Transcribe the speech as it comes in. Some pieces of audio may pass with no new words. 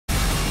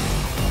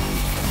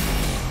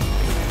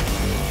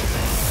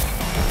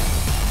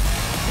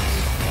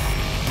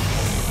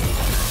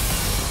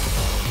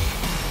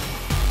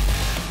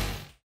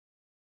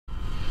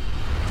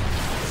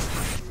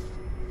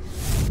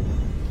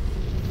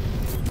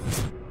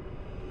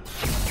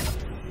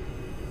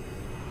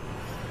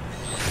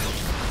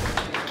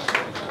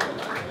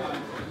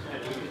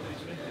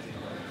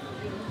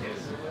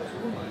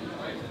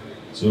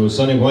So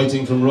Sonny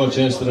Whiting from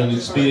Rochester, an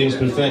experienced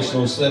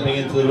professional, stepping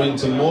into the ring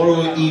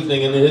tomorrow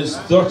evening in his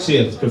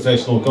 30th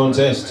professional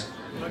contest.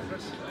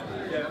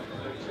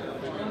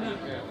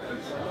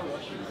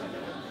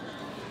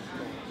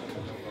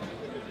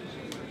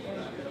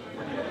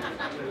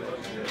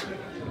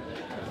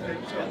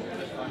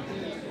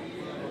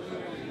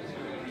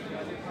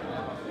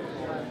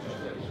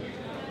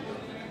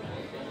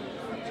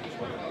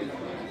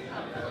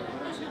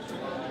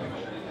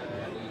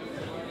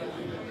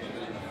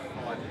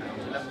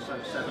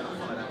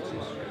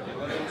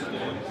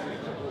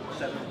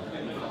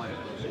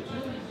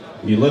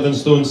 £11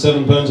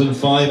 £7 and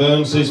 5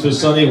 ounces for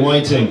Sonny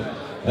Whiting.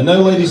 And now,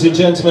 ladies and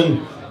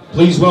gentlemen,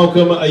 please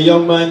welcome a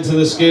young man to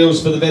the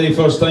scales for the very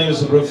first time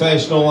as a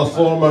professional, a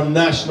former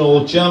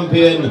national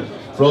champion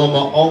from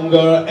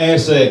Ongar,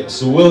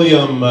 Essex,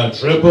 William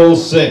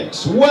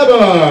 666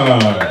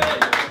 Webber.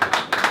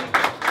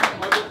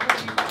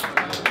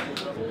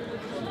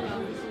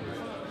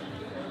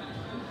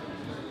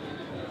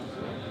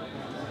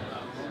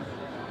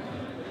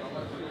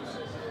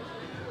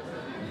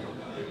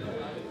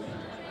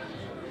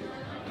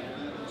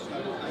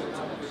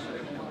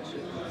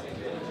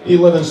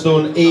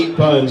 £11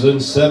 £8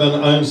 and 7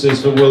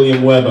 ounces for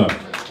William Webber.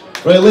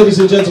 Right, ladies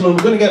and gentlemen,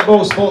 we're going to get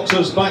both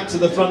boxers back to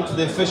the front for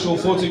the official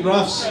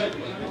photographs.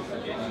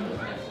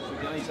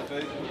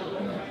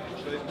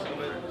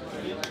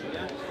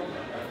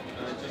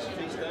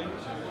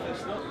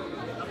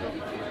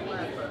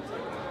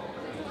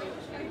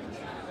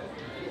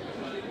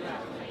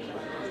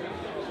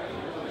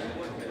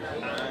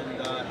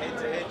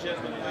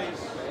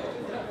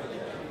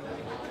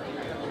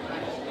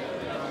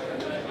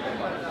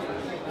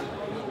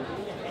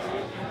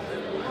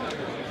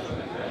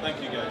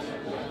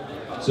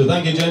 So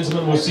thank you,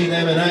 gentlemen. We'll see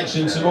them in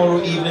action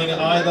tomorrow evening,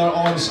 either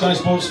on Sky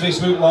Sports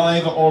Facebook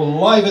Live or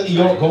live at the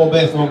York Hall,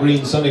 Bethnal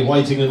Green. Sonny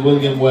Whiting and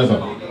William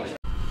Webber.